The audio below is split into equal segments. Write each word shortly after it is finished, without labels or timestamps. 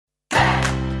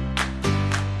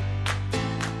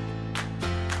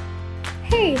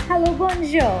Hey, hello,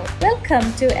 bonjour.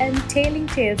 Welcome to Entailing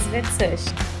Tales with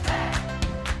Sush.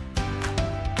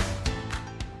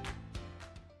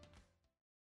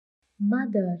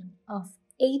 Mother of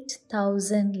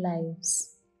 8,000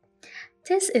 lives.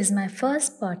 This is my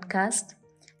first podcast,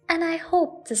 and I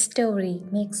hope the story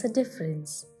makes a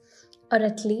difference, or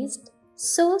at least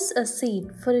sows a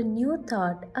seed for a new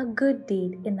thought, a good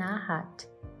deed in our heart.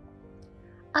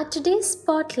 Our today's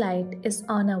spotlight is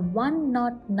on a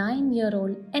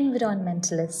 109-year-old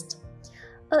environmentalist,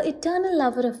 an eternal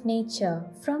lover of nature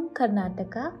from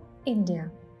Karnataka, India.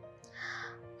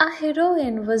 Our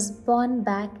heroine was born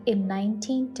back in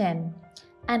 1910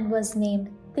 and was named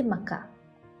Timaka.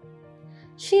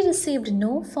 She received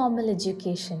no formal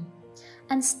education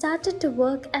and started to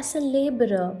work as a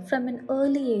laborer from an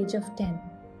early age of 10.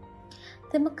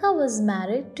 Timaka was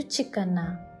married to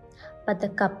Chikkanna, but the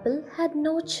couple had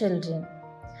no children.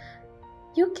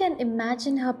 You can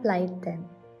imagine her plight then.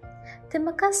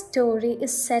 Timaka's story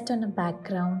is set on a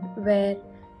background where,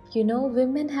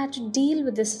 women had to deal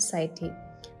with the society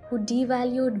who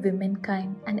devalued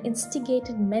womankind and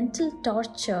instigated mental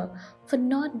torture for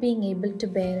not being able to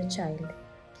bear a child,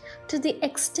 to the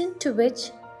extent to which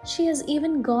she has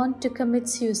even gone to commit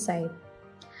suicide.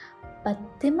 But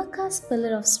Timaka's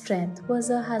pillar of strength was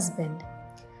her husband.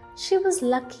 She was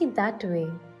lucky that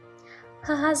way.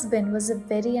 Her husband was a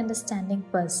very understanding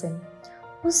person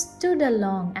who stood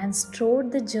along and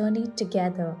strode the journey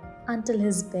together until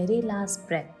his very last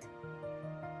breath.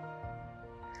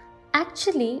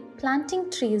 Actually, planting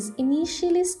trees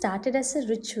initially started as a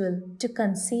ritual to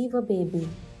conceive a baby.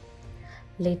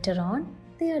 Later on,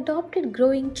 they adopted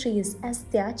growing trees as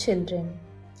their children,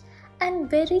 and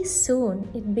very soon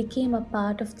it became a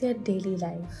part of their daily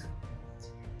life.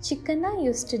 Chikkanna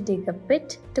used to dig a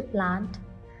pit to plant,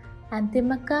 and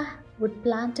Timaka would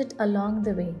plant it along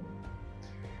the way.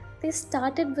 They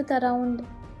started with around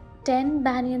 10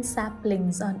 banyan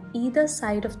saplings on either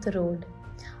side of the road,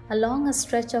 along a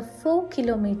stretch of 4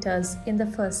 kilometers in the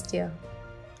first year,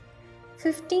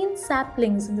 15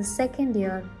 saplings in the second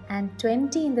year, and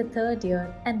 20 in the third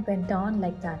year, and went on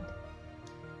like that.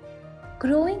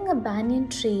 Growing a banyan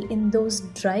tree in those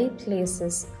dry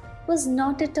places was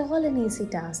not at all an easy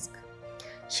task.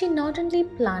 She not only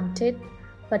planted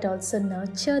but also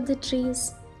nurtured the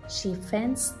trees. She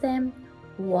fenced them,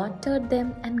 watered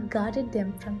them, and guarded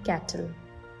them from cattle.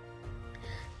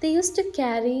 They used to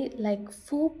carry like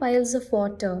 4 piles of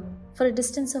water for a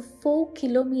distance of 4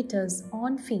 kilometers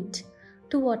on feet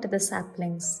to water the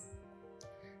saplings.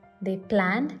 They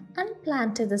planned and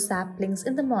planted the saplings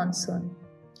in the monsoon.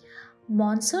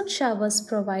 Monsoon showers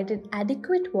provided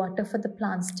adequate water for the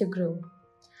plants to grow.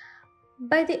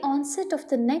 By the onset of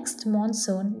the next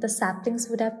monsoon, the saplings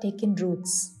would have taken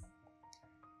roots.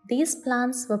 These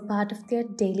plants were part of their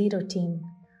daily routine,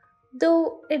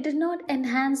 though it did not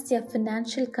enhance their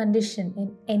financial condition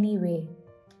in any way.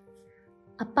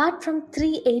 Apart from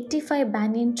 385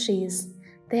 banyan trees,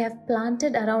 they have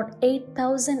planted around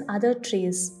 8,000 other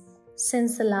trees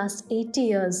since the last 80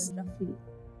 years roughly.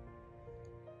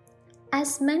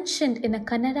 As mentioned in a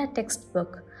Kannada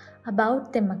textbook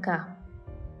about Timaka,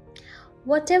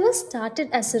 whatever started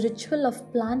as a ritual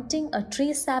of planting a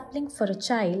tree sapling for a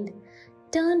child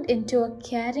turned into a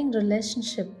caring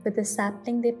relationship with the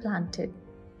sapling they planted.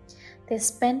 They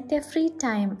spent their free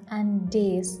time and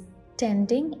days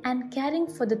tending and caring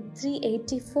for the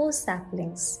 384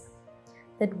 saplings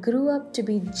that grew up to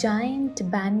be giant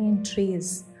banyan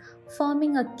trees,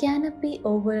 forming a canopy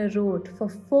over a road for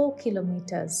 4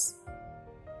 kilometers.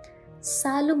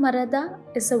 Salu Marada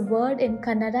is a word in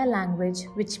Kannada language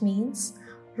which means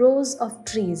rows of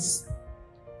trees.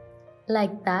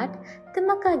 Like that,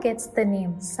 Timaka gets the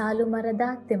name Salu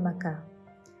Marada Timaka.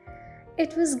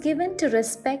 It was given to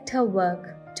respect her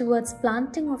work towards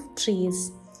planting of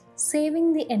trees,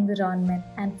 saving the environment,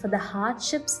 and for the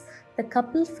hardships the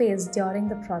couple faced during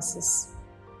the process.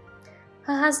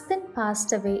 Her husband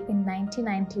passed away in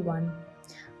 1991.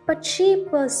 But she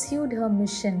pursued her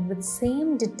mission with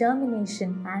same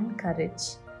determination and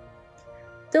courage.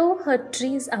 Though her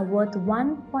trees are worth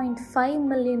 1.5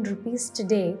 million rupees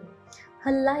today,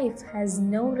 her life has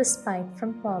no respite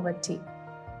from poverty.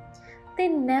 They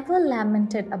never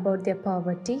lamented about their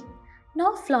poverty,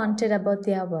 nor flaunted about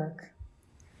their work.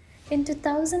 In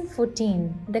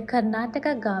 2014, the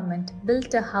Karnataka government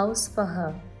built a house for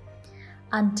her.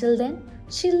 Until then,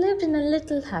 she lived in a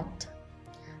little hut.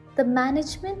 The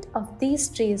management of these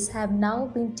trees have now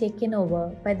been taken over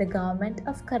by the government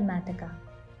of Karnataka.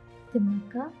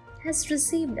 Timaka has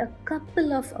received a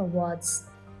couple of awards,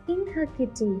 In her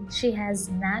kitty, she has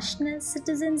National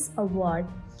Citizens Award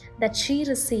that she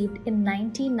received in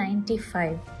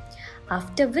 1995,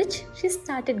 after which she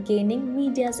started gaining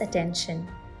media's attention.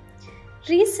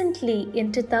 Recently,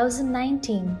 in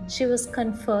 2019, she was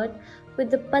conferred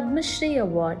with the Padma Shri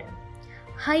Award,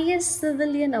 highest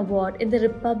civilian award in the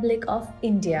Republic of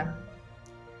India.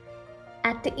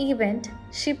 At the event,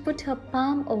 she put her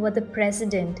palm over the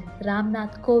President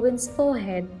Ramnath Kovind's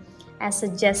forehead as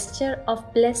a gesture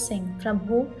of blessing from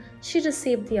whom she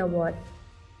received the award.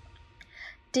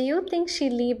 Do you think she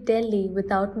left Delhi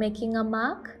without making a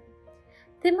mark?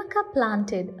 Timaka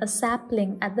planted a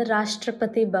sapling at the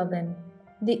Rashtrapati Bhavan,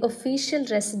 the official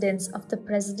residence of the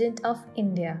President of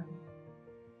India.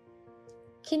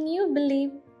 Can you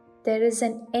believe there is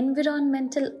an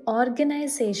environmental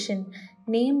organization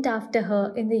named after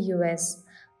her in the US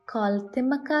called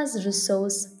Timaka's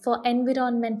Resource for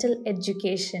Environmental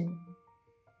Education?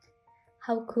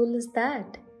 How cool is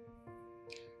that?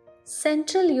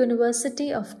 Central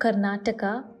University of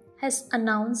Karnataka has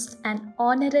announced an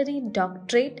honorary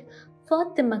doctorate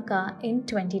for Timaka in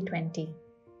 2020.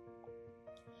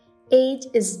 Age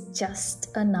is just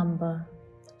a number.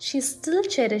 She still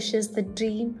cherishes the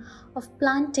dream of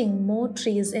planting more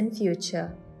trees in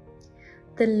future.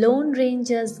 The Lone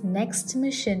Ranger's next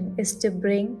mission is to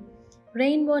bring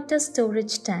rainwater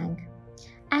storage tank,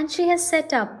 and she has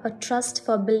set up a trust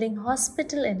for building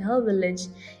hospital in her village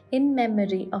in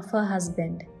memory of her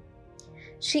husband.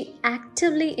 She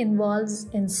actively involves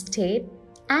in state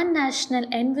and national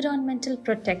environmental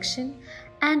protection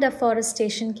and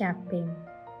afforestation campaign.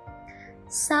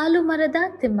 Salu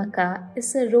Marada Timaka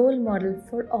is a role model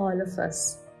for all of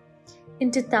us.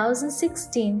 In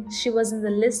 2016, she was in the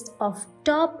list of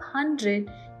top 100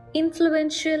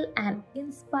 influential and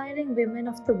inspiring women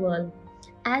of the world,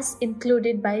 as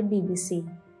included by BBC.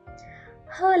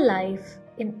 Her life,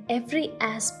 in every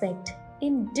aspect,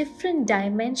 in different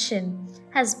dimension,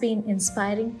 has been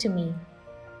inspiring to me.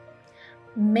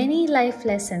 Many life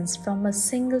lessons from a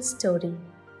single story.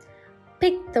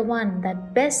 Pick the one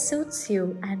that best suits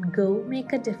you and go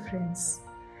make a difference.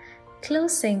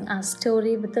 Closing our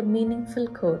story with a meaningful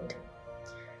quote.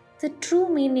 The true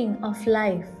meaning of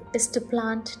life is to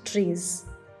plant trees,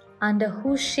 under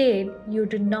whose shade you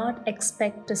do not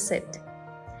expect to sit.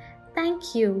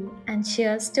 Thank you and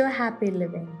cheers to a happy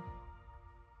living.